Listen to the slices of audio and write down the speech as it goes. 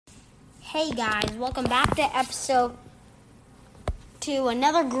Hey guys, welcome back to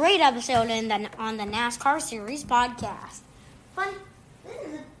another great episode on the NASCAR Series podcast.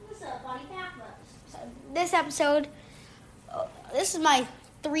 This is a funny fact. This episode, this is my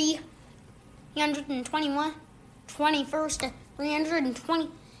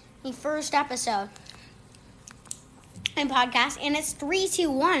 321st episode in podcast, and it's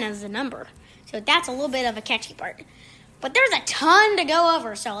 321 as the number. So that's a little bit of a catchy part. But there's a ton to go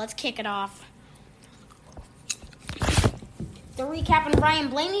over, so let's kick it off. They're recapping Ryan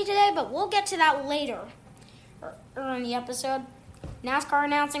Blaney today, but we'll get to that later in the episode. NASCAR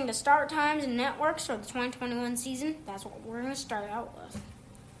announcing the start times and networks for the 2021 season. That's what we're going to start out with.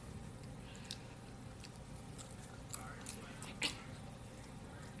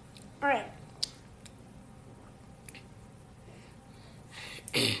 All right.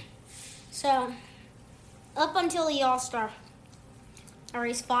 So, up until the All-Star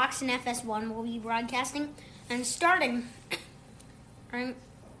race, Fox and FS1 will be broadcasting, and starting at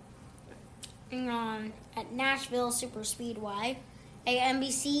Nashville Super Speedway,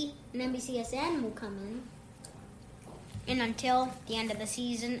 NBC and NBCSN will come in until the end of the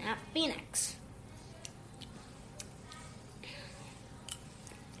season at Phoenix.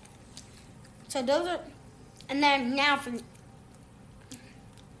 So those are, and then now for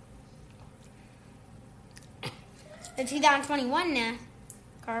the 2021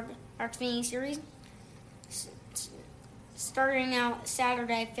 NASCAR Xfinity Series, starting out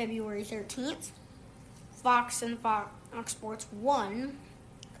Saturday, February 13th, Fox and Fox Sports 1,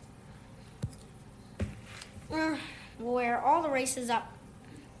 where all the races up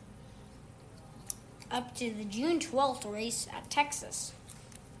to the June 12th race at Texas.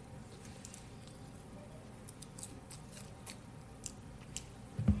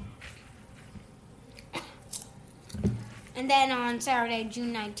 And then on Saturday,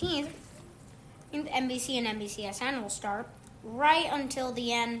 June 19th, NBC and NBCSN will start right until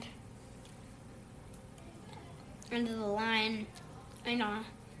the end of the line.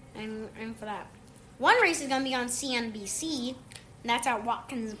 And for that, one race is going to be on CNBC, and that's at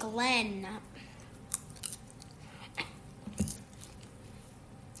Watkins Glen.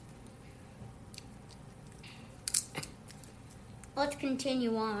 Let's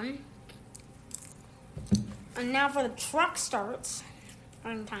continue on. And now for the truck starts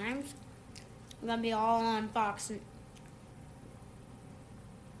on times. It's going to be all on Fox and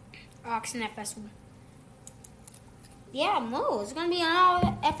FS1. Yeah, no, it's going to be on all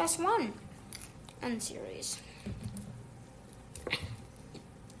FS1 and series.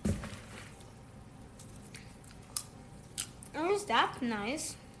 Oh, that's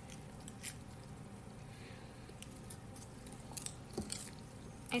nice.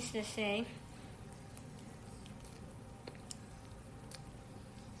 Nice to say.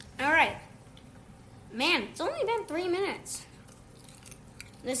 All right. Man, it's only been 3 minutes.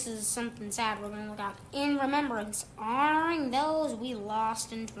 This is something sad we're going to look at. In remembrance, honoring those we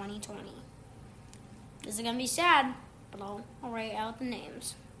lost in 2020. This is going to be sad, but I'll write out the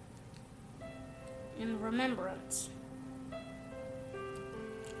names. In remembrance.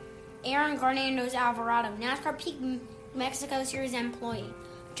 Aaron Garnando's Alvarado, NASCAR Peak Mexico Series employee.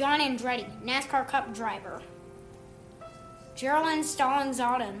 John Andretti, NASCAR Cup driver. Geraldine Stallings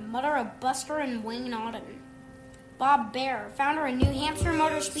Auden, mother of Buster and Wayne Auden. Bob Bear, founder of New Hampshire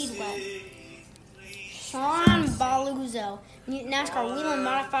Motor Speedway. Sean Baluzzo, NASCAR Wheel and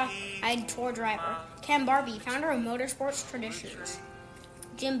Modified Tour driver. Ken Barbie, founder of Motorsports Traditions.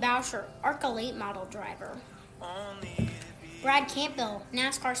 Jim Boucher, ARCA late model driver. Brad Campbell,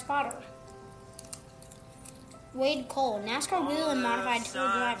 NASCAR spotter. Wade Cole, NASCAR Wheel and Modified Tour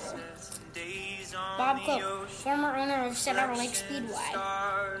driver. Bob Cook, former owner of Cedar Lake Speedway.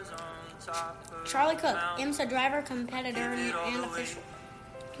 Charlie Cook, IMSA driver, competitor, and official.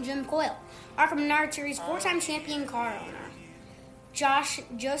 Jim Coyle, ARCA Menard Series 4-time champion car owner.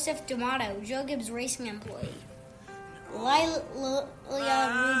 Joseph D'Amato, Joe Gibbs Racing employee. Lilia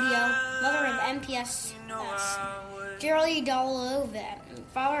Rubio, mother of MPS. Gerald Dolovan,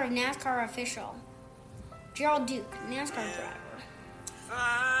 father of NASCAR official. Gerald Duke, NASCAR driver.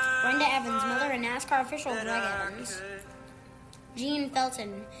 Brenda Evans, mother of NASCAR official Greg Evans. Gene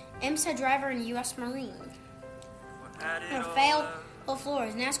Felton, IMSA driver and U.S. Marine. Rafael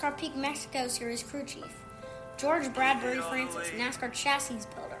Flores, NASCAR Peak Mexico Series crew chief. George Bradbury Francis, NASCAR chassis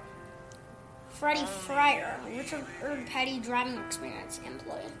builder. Freddie Fryer, Richard Petty driving experience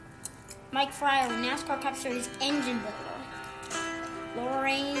employee. Mike Fryer, NASCAR Cup Series engine builder.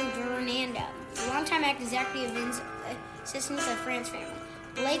 Lorraine Fernando, longtime executive assistants of France family.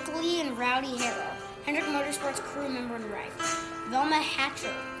 Blake Lee and Rowdy Harrell, Hendrick Motorsports crew member and wife. Velma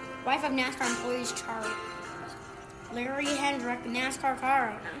Hatcher, Wife of NASCAR employees Charlie. Larry Hendrick, NASCAR car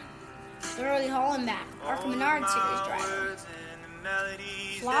owner. Larry Hollenbach, ARCA Menard Series driver.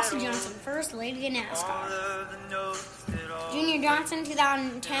 Flossie Johnson, First Lady of NASCAR. Junior Johnson,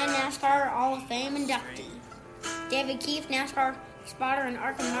 2010 NASCAR Hall of Fame inductee. David Keefe, NASCAR spotter and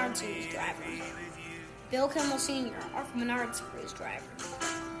ARCA Menard Series driver. Bill Kimmel Sr., ARCA Menard Series driver.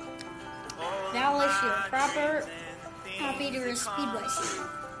 Val Lishio, proper Peter Speedway Series.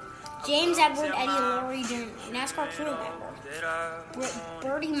 James Edward Eddie Laurie Jr., NASCAR crew member.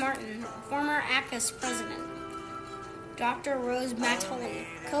 Bertie Martin, former ACUS president. Dr. Rose Matoli,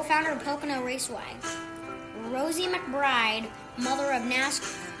 co-founder of Pocono Raceway. Rosie McBride, mother of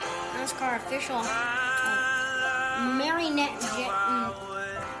NASCAR official. Mary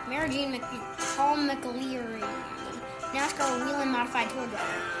Jean Paul McAleary, NASCAR Wheel and Modified Tour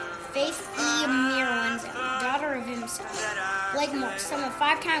driver. Faith E. Mirolenzo, daughter of himself. Blake Morris, son of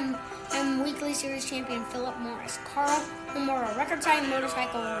five-time Weekly Series champion Philip Morris. Carl Homora, record-time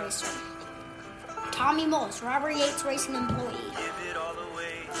motorcycle racer. Tommy Mullis, Robert Yates Racing employee.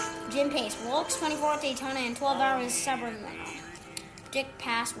 Jim Pace, Wilkes 24th Daytona and 12 hours Sebring winner. Dick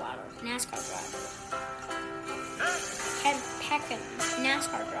Passwater, NASCAR driver. Ted Peckin,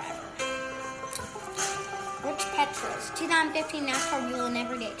 NASCAR driver. Rich Petros, 2015 NASCAR Wheel and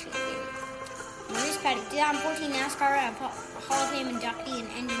Everyday champion. Maurice Petty, 2014 NASCAR Hall of Fame inductee and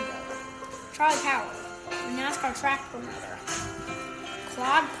engine builder. Charlie Power, NASCAR track promoter.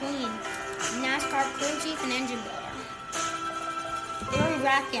 Claude Queen, NASCAR crew chief and engine builder. Larry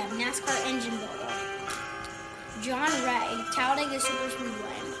Rathgeb, NASCAR engine builder. John Ray, Talladega Super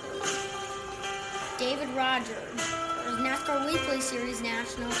Speedway employee. David Rogers, NASCAR Weekly Series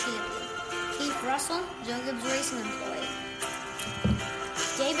national champion. Keith Russell, Joe Gibbs Racing employee.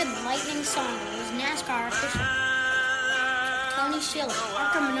 David Lightning Saunders, NASCAR official. Tony Schiller,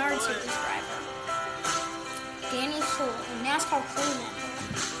 ARCA Menard Series driver. Danny Scholl, NASCAR crew member.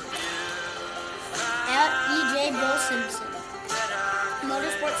 E.J. Bill Simpson,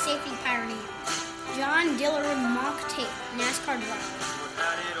 motorsport safety pioneer. John Dillard Mock Tape, NASCAR driver.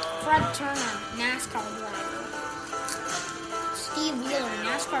 Fred Turner, NASCAR driver. Steve Wheeler,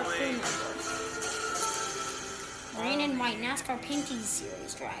 NASCAR crew member. Brandon White, NASCAR Pinty's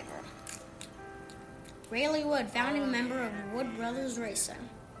Series driver. Rayleigh Wood, founding member of Wood Brothers Racing.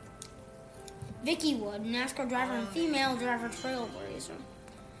 Vicky Wood, NASCAR driver and female driver trailblazer.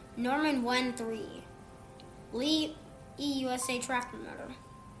 Norman Wen 3. Lee USA track promoter.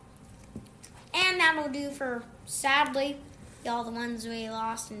 And that'll do for, sadly, all the ones we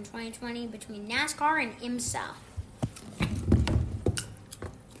lost in 2020 between NASCAR and IMSA.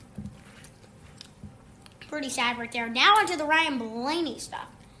 Pretty sad right there. Now onto the Ryan Blaney stuff.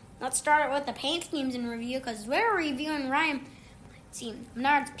 Let's start with the paint schemes in review because we're reviewing Ryan. See,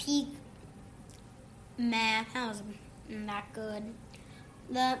 Menard's Peak. Meh, that wasn't that good.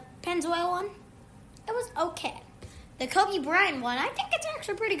 The Pennzoil one, it was okay. The Kobe Bryant one, I think it's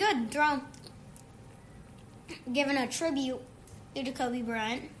actually pretty good. Giving a tribute to Kobe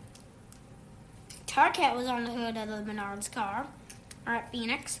Bryant. Tarkat was on the hood of the Menards car, or at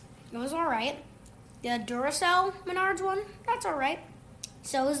Phoenix. It was alright. The Duracell Menards one, that's alright.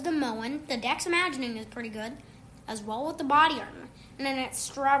 So is the Moen. The Dex Imagining is pretty good, as well with the body armor. And then that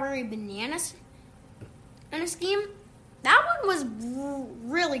Strawberry Bananas in a scheme, that one was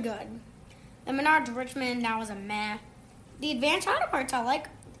really good. The Menards Richmond, that was a meh. The Advanced Auto Parts I like,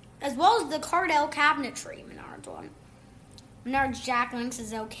 as well as the Cardell Cabinetry Menards one. Menards Jack Links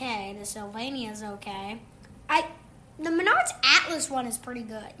is okay. The Sylvania is okay. The Menards Atlas one is pretty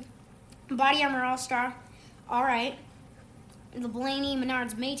good. Body Armor All-Star, alright. The Blaney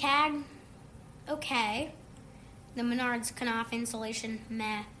Menards Maytag, okay. The Menards Knopf Insulation,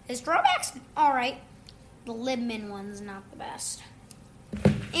 meh. His throwbacks, alright. The Libman one's not the best.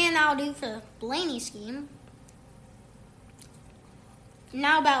 And that'll do for the Blaney scheme.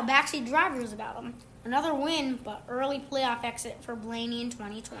 Now about backseat drivers about them. Another win, but early playoff exit for Blaney in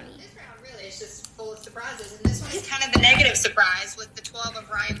 2020. This round really is just full of surprises, and this one is kind of the negative surprise with the 12 of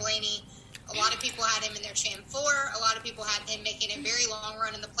Ryan Blaney. A lot of people had him in their Cham 4. A lot of people had him making a very long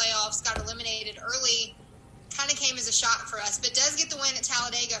run in the playoffs, got eliminated early. Kind of came as a shock for us, but does get the win at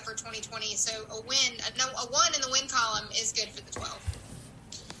Talladega for 2020. So a one in the win column is good for the 12.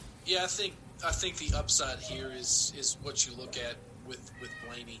 Yeah, I think the upside here is what you look at with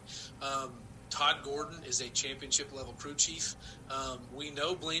Blaney. Todd Gordon is a championship-level crew chief. We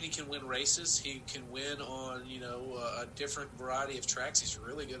know Blaney can win races. He can win on, a different variety of tracks. He's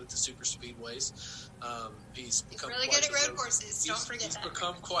really good at the super speedways. He's really good at road courses. Don't forget that. He's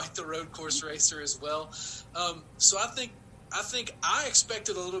become quite the road course racer as well. So I think think I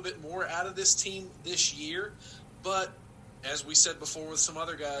expected a little bit more out of this team this year, but as we said before with some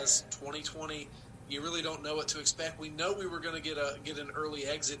other guys, 2020, you really don't know what to expect. We know we were going to get an early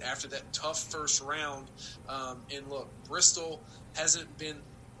exit after that tough first round. And look, Bristol hasn't been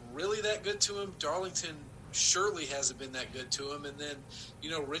really that good to him. Darlington surely hasn't been that good to him. And then,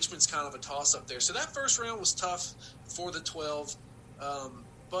 Richmond's kind of a toss-up there. So that first round was tough for the 12.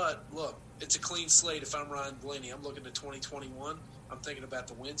 But, look, it's a clean slate if I'm Ryan Blaney. I'm looking to 2021. I'm thinking about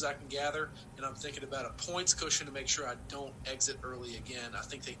the wins I can gather, and I'm thinking about a points cushion to make sure I don't exit early again. I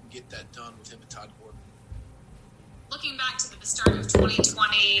think they can get that done with him and Todd Gordon. Looking back to the start of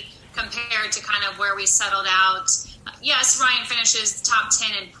 2020 compared to kind of where we settled out, yes, Ryan finishes top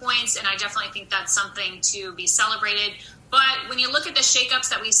 10 in points, and I definitely think that's something to be celebrated. But when you look at the shakeups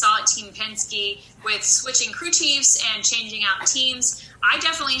that we saw at Team Penske with switching crew chiefs and changing out teams, I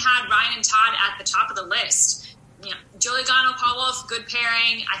definitely had Ryan and Todd at the top of the list. Joey Logano, Paul Wolf, good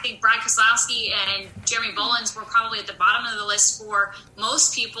pairing. I think Brad Keselowski and Jeremy Bullins were probably at the bottom of the list for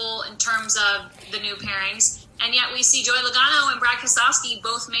most people in terms of the new pairings. And yet we see Joey Logano and Brad Keselowski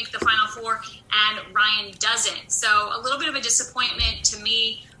both make the Final Four, and Ryan doesn't. So a little bit of a disappointment to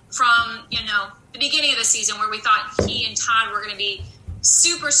me from, the beginning of the season where we thought he and Todd were going to be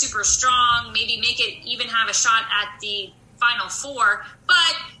super, super strong, maybe make it even have a shot at the Final Four.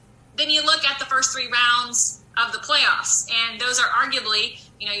 But then you look at the first 3 rounds of the playoffs, and those are arguably,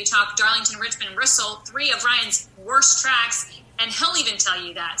 you talk Darlington, Richmond, and Bristol, 3 of Ryan's worst tracks, and he'll even tell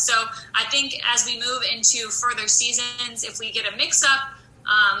you that. So I think as we move into further seasons, if we get a mix-up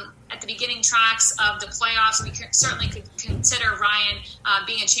at the beginning tracks of the playoffs, we certainly could consider Ryan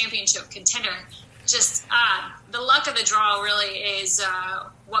being a championship contender. Just the luck of the draw really is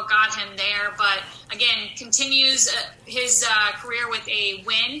what got him there. But again, continues his career with a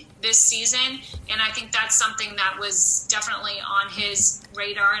win this season. And I think that's something that was definitely on his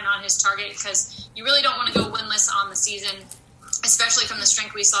radar and on his target, because you really don't want to go winless on the season, especially from the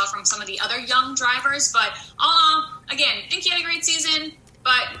strength we saw from some of the other young drivers. But all in all, again, think he had a great season,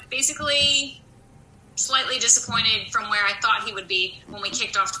 but basically slightly disappointed from where I thought he would be when we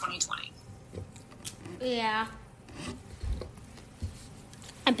kicked off 2020. Yeah.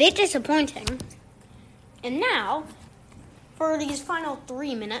 A bit disappointing. And now, for these final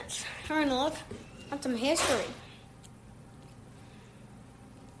 3 minutes, we're going to look at some history.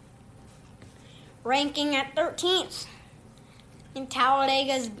 Ranking at 13th in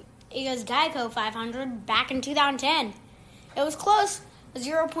Talladega's Geico 500 back in 2010. It was close,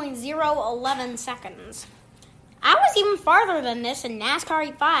 0.011 seconds. I was even farther than this in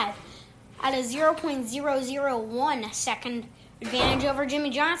NASCAR 8.5 at a 0.001 second advantage over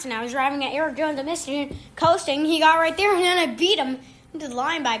Jimmy Johnson. I was driving at Eric Jones at Michigan, coasting. He got right there, and then I beat him into the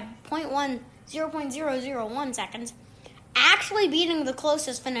line by 0.001 seconds, actually beating the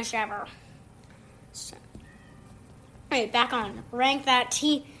closest finish ever. So, right, back on. Rank that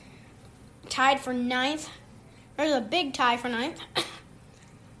tied for 9th. There's a big tie for 9th.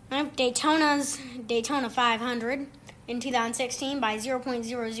 Daytona 500 in 2016 by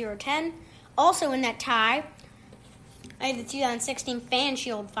 0.0010. Also in that tie, I had the 2016 Fan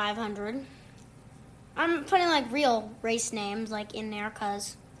Shield 500. I'm putting real race names in there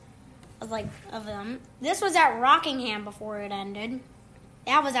because of them. This was at Rockingham before it ended.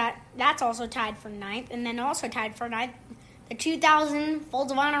 That's also tied for 9th, and then also tied for 9th, the 2000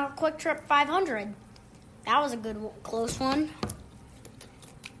 Folds of Honor Quick Trip 500. That was a good close one.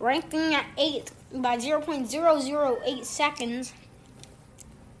 Ranking at 8th by 0.008 seconds,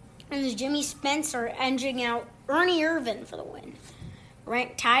 and is Jimmy Spencer edging out Ernie Irvan for the win.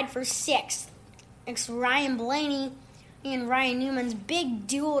 Ranked tied for 6th. It's Ryan Blaney and Ryan Newman's big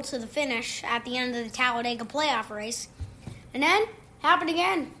duel to the finish at the end of the Talladega playoff race. And then, happened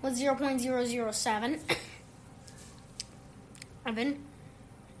again with 0.007.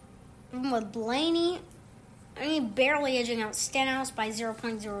 With Blaney, barely edging out Stenhouse by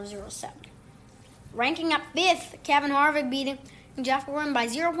 0.007. Ranking up 5th, Kevin Harvick beating Jeff Gordon by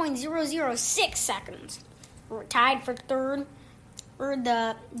 0.006 seconds. We're tied for 3rd.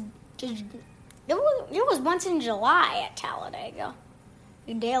 It was once in July at Talladega.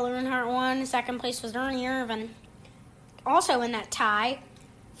 Dale Earnhardt won. 2nd place was Ernie Irvan. Also in that tie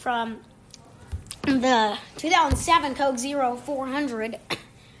from the 2007 Coke Zero 400,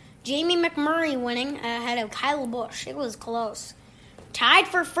 Jamie McMurray winning ahead of Kyle Busch. It was close. Tied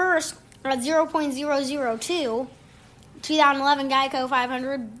for 1st at 0.002, 2011 Geico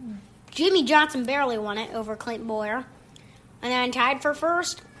 500. Jimmy Johnson barely won it over Clint Boyer. And then tied for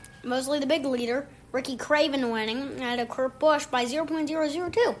 1st, mostly the big leader, Ricky Craven winning ahead of Kurt Busch by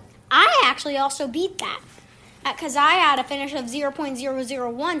 0.002. I actually also beat that. because I had a finish of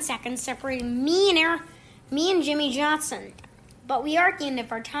 0.001 seconds separating me and Jimmy Johnson. But we are at the end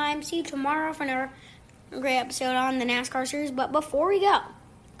of our time. See you tomorrow for another great episode on the NASCAR series. But before we go,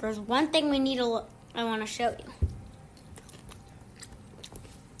 there's one thing I want to show you.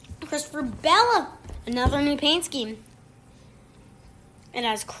 Christopher Bell, another new paint scheme. It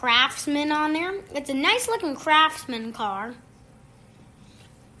has Craftsman on there. It's a nice looking Craftsman car.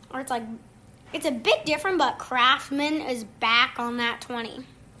 Or it's a bit different, but Craftsman is back on that 20.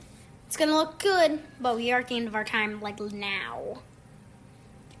 It's going to look good, but we are at the end of our time, like now. All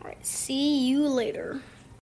right, see you later.